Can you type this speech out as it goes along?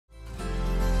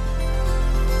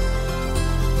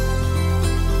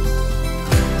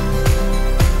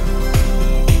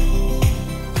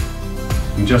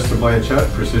Justin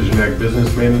Blanchette, Precision Ag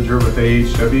Business Manager with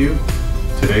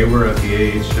AHW. Today we're at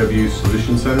the AHW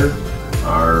Solution Center,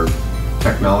 our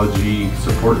technology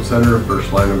support center,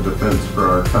 first line of defense for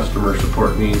our customer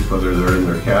support needs, whether they're in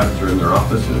their cabs or in their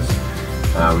offices.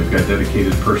 We've got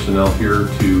dedicated personnel here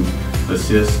to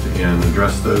assist and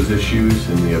address those issues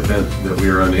in the event that we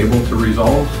are unable to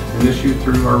resolve an issue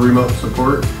through our remote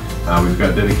support. We've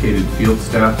got dedicated field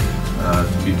staff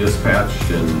to be dispatched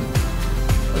and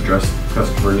address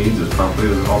customer needs as promptly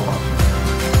as at all possible.